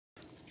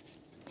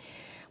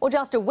Well,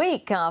 just a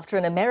week after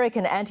an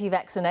American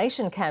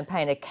anti-vaccination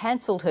campaigner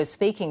cancelled her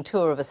speaking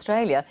tour of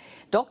Australia,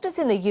 doctors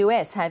in the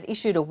US have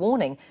issued a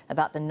warning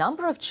about the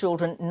number of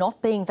children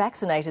not being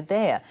vaccinated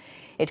there.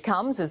 It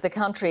comes as the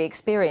country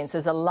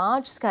experiences a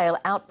large-scale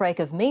outbreak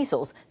of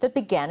measles that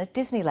began at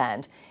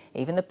Disneyland.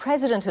 Even the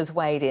president has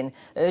weighed in,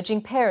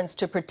 urging parents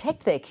to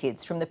protect their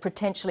kids from the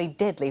potentially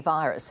deadly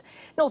virus.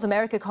 North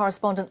America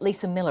correspondent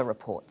Lisa Miller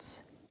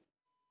reports.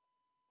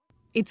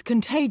 It's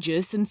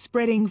contagious and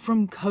spreading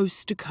from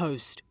coast to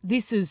coast.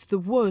 This is the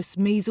worst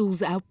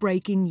measles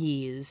outbreak in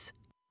years.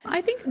 I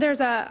think there's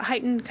a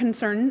heightened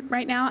concern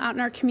right now out in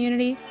our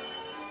community.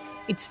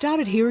 It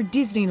started here at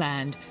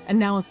Disneyland, and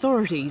now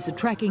authorities are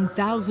tracking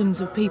thousands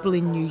of people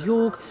in New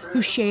York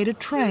who shared a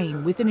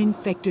train with an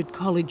infected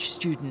college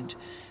student.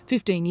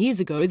 15 years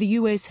ago, the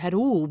US had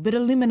all but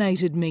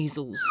eliminated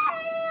measles.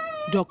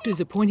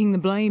 Doctors are pointing the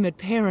blame at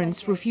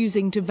parents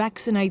refusing to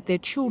vaccinate their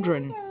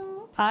children.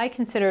 I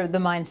consider the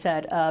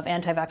mindset of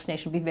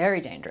anti-vaccination to be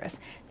very dangerous.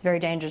 It's very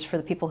dangerous for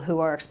the people who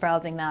are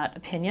espousing that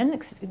opinion.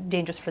 It's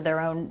dangerous for their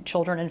own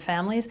children and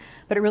families,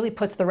 but it really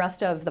puts the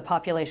rest of the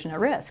population at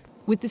risk.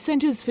 With the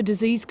Centres for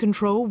Disease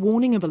Control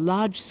warning of a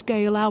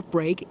large-scale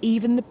outbreak,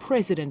 even the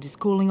president is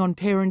calling on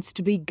parents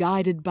to be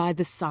guided by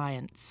the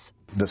science.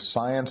 The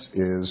science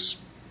is,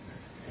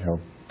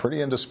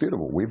 pretty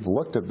indisputable. We've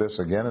looked at this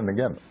again and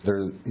again.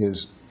 There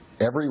is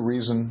every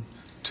reason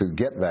to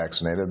get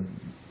vaccinated.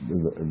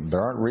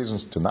 There aren't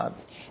reasons to not.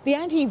 The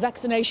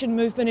anti-vaccination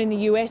movement in the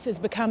US has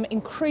become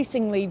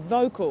increasingly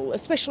vocal,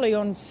 especially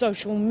on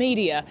social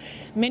media.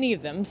 Many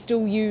of them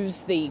still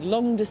use the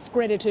long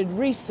discredited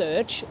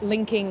research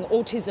linking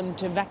autism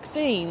to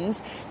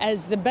vaccines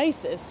as the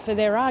basis for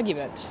their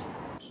argument.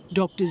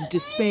 Doctors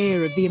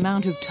despair of the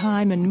amount of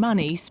time and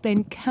money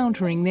spent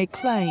countering their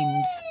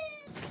claims.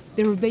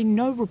 There have been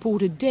no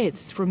reported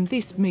deaths from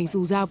this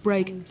measles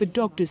outbreak, but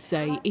doctors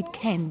say it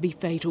can be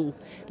fatal.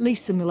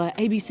 Lisa Miller,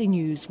 ABC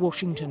News,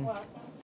 Washington.